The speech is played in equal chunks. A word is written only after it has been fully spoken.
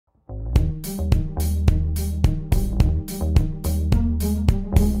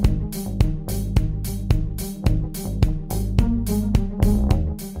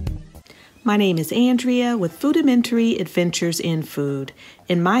My name is Andrea with Foodamentary Adventures in Food.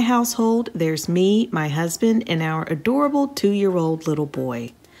 In my household, there's me, my husband, and our adorable 2-year-old little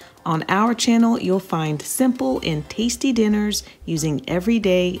boy. On our channel, you'll find simple and tasty dinners using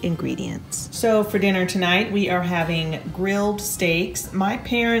everyday ingredients. So for dinner tonight, we are having grilled steaks. My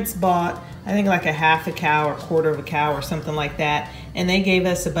parents bought, I think like a half a cow or quarter of a cow or something like that. And they gave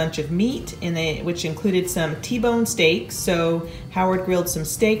us a bunch of meat, which included some T-bone steaks. So Howard grilled some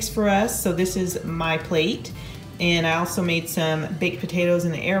steaks for us. So this is my plate. And I also made some baked potatoes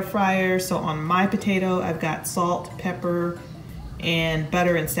in the air fryer. So on my potato, I've got salt, pepper, and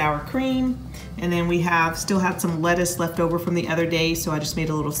butter and sour cream. And then we still had some lettuce left over from the other day, so I just made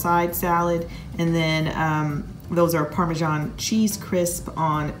a little side salad. And then those are Parmesan cheese crisp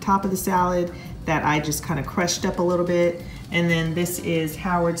on top of the salad that I just kind of crushed up a little bit. And then this is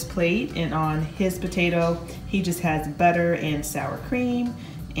Howard's plate, and on his potato, he just has butter and sour cream.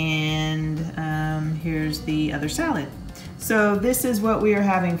 And here's the other salad. So this is what we are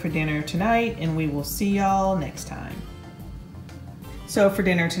having for dinner tonight, and we will see y'all next time. So for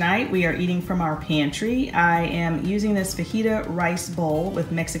dinner tonight, we are eating from our pantry. I am using this fajita rice bowl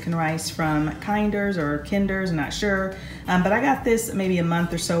with Mexican rice from Kinder's or Kinder's, I'm not sure. But I got this maybe a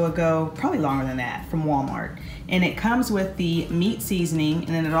month or so ago, probably longer than that, from Walmart. And it comes with the meat seasoning,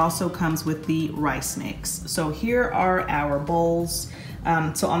 and then it also comes with the rice mix. So here are our bowls.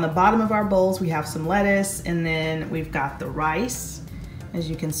 So on the bottom of our bowls, we have some lettuce, and then we've got the rice, as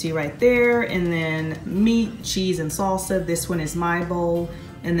you can see right there, and then meat, cheese, and salsa. This one is my bowl,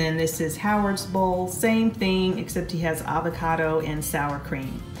 and then this is Howard's bowl. Same thing, except he has avocado and sour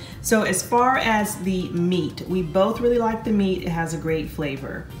cream. So as far as the meat, we both really like the meat. It has a great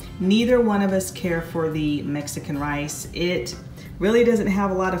flavor. Neither one of us care for the Mexican rice. It really doesn't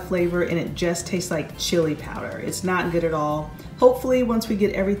have a lot of flavor, and it just tastes like chili powder. It's not good at all. Hopefully, once we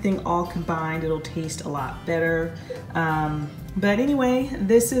get everything all combined, it'll taste a lot better. But anyway,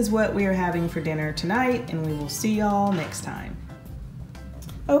 this is what we are having for dinner tonight, and we will see y'all next time.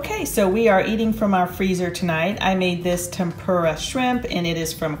 Okay, so we are eating from our freezer tonight. I made this tempura shrimp, and it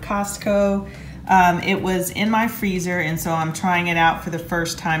is from Costco. It was in my freezer, and so I'm trying it out for the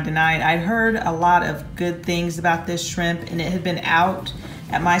first time tonight. I'd heard a lot of good things about this shrimp, and it had been out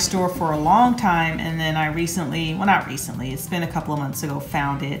at my store for a long time, and then I recently, well, not recently, it's been a couple of months ago,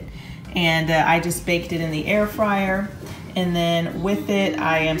 found it. And I just baked it in the air fryer. And then with it,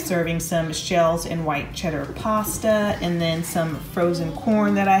 I am serving some shells and white cheddar pasta, and then some frozen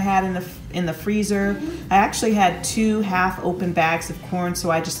corn that I had in the freezer. I actually had 2 half-open bags of corn, so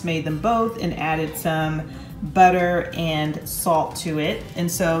I just made them both and added some butter and salt to it.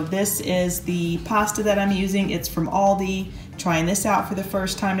 And so this is the pasta that I'm using. It's from Aldi. Trying this out for the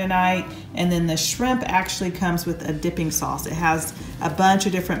first time tonight. And then the shrimp actually comes with a dipping sauce. It has a bunch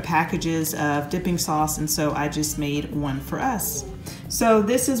of different packages of dipping sauce, and so I just made one for us. So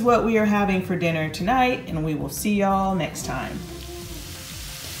this is what we are having for dinner tonight, and we will see y'all next time.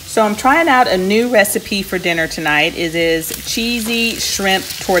 So I'm trying out a new recipe for dinner tonight. It is cheesy shrimp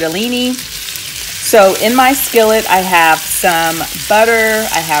tortellini. So in my skillet, I have some butter,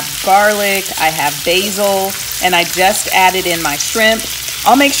 I have garlic, I have basil, and I just added in my shrimp.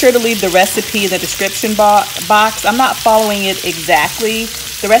 I'll make sure to leave the recipe in the description box. I'm not following it exactly.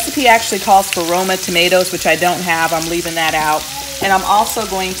 The recipe actually calls for Roma tomatoes, which I don't have. I'm leaving that out. And I'm also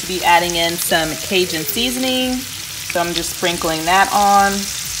going to be adding in some Cajun seasoning. So I'm just sprinkling that on.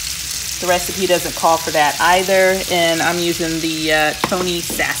 The recipe doesn't call for that either, and I'm using the Tony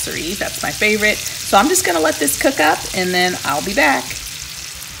Sassery. That's my favorite. So I'm just gonna let this cook up, and then I'll be back.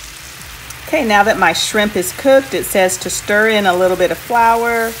 Okay, now that my shrimp is cooked, it says to stir in a little bit of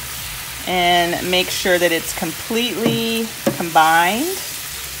flour and make sure that it's completely combined,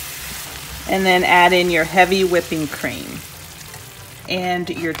 and then add in your heavy whipping cream and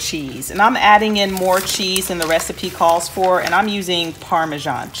your cheese. And I'm adding in more cheese than the recipe calls for, and I'm using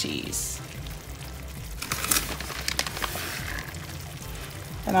Parmesan cheese.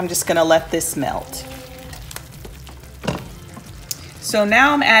 And I'm just gonna let this melt. So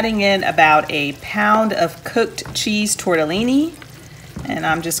now I'm adding in about a pound of cooked cheese tortellini, and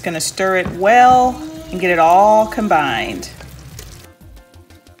I'm just gonna stir it well and get it all combined.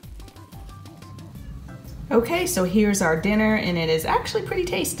 Okay, so here's our dinner, and it is actually pretty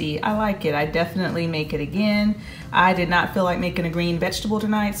tasty. I like it. I definitely make it again. I did not feel like making a green vegetable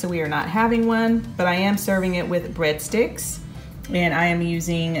tonight, so we are not having one, but I am serving it with breadsticks. And I am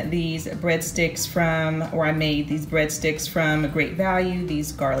using these breadsticks I made these breadsticks from Great Value,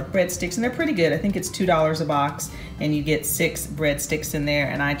 these garlic breadsticks, and they're pretty good. I think it's $2 a box, and you get 6 breadsticks in there,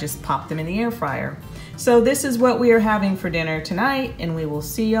 and I just pop them in the air fryer. So this is what we are having for dinner tonight, and we will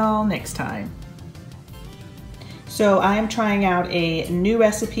see y'all next time. So I am trying out a new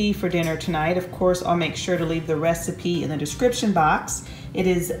recipe for dinner tonight. Of course, I'll make sure to leave the recipe in the description box. It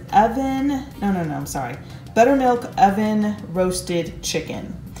is buttermilk oven roasted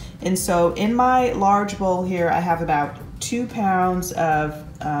chicken. And so in my large bowl here, I have about 2 pounds of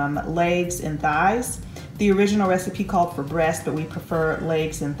legs and thighs. The original recipe called for breast, but we prefer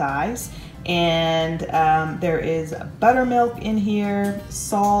legs and thighs. And there is buttermilk in here,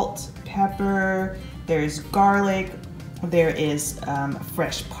 salt, pepper, there's garlic, there is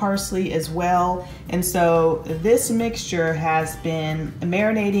fresh parsley as well. And so this mixture has been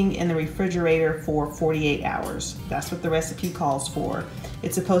marinating in the refrigerator for 48 hours. That's what the recipe calls for.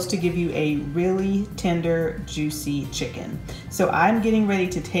 It's supposed to give you a really tender, juicy chicken. So I'm getting ready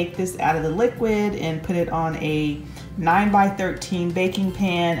to take this out of the liquid and put it on a 9x13 baking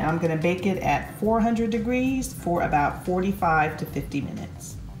pan. And I'm gonna bake it at 400 degrees for about 45 to 50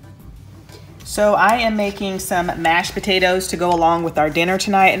 minutes. So I am making some mashed potatoes to go along with our dinner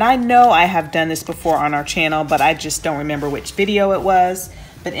tonight. And I know I have done this before on our channel, but I just don't remember which video it was.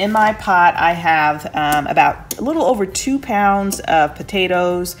 But in my pot, I have about a little over 2 pounds of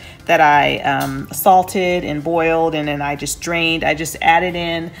potatoes that I salted and boiled, and then I just drained. I just added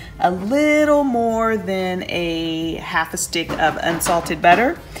in a little more than a half a stick of unsalted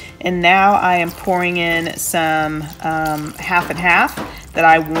butter. And now I am pouring in some half and half that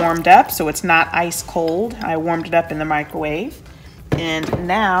I warmed up, so it's not ice cold. I warmed it up in the microwave. And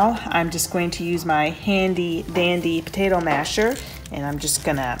now I'm just going to use my handy dandy potato masher, and I'm just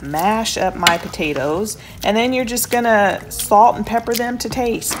gonna mash up my potatoes, and then you're just gonna salt and pepper them to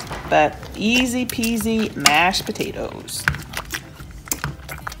taste. But easy peasy mashed potatoes.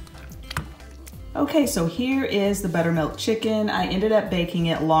 Okay, so here is the buttermilk chicken. I ended up baking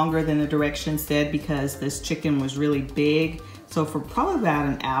it longer than the directions said because this chicken was really big. So for probably about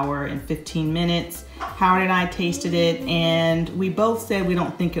an hour and 15 minutes, Howard and I tasted it, and we both said we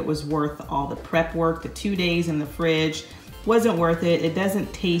don't think it was worth all the prep work. The 2 days in the fridge wasn't worth it. It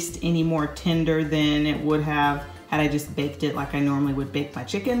doesn't taste any more tender than it would have had I just baked it like I normally would bake my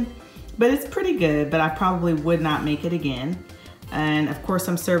chicken. But it's pretty good, but I probably would not make it again. And of course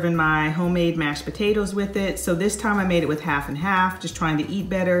I'm serving my homemade mashed potatoes with it. So this time I made it with half and half, just trying to eat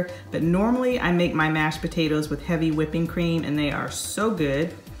better. But normally I make my mashed potatoes with heavy whipping cream, and they are so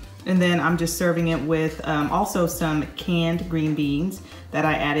good. And then I'm just serving it with also some canned green beans that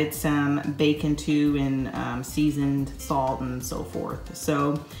I added some bacon to and seasoned salt and so forth.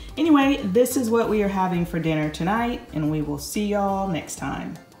 So anyway, this is what we are having for dinner tonight, and we will see y'all next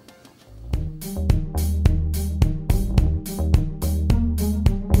time.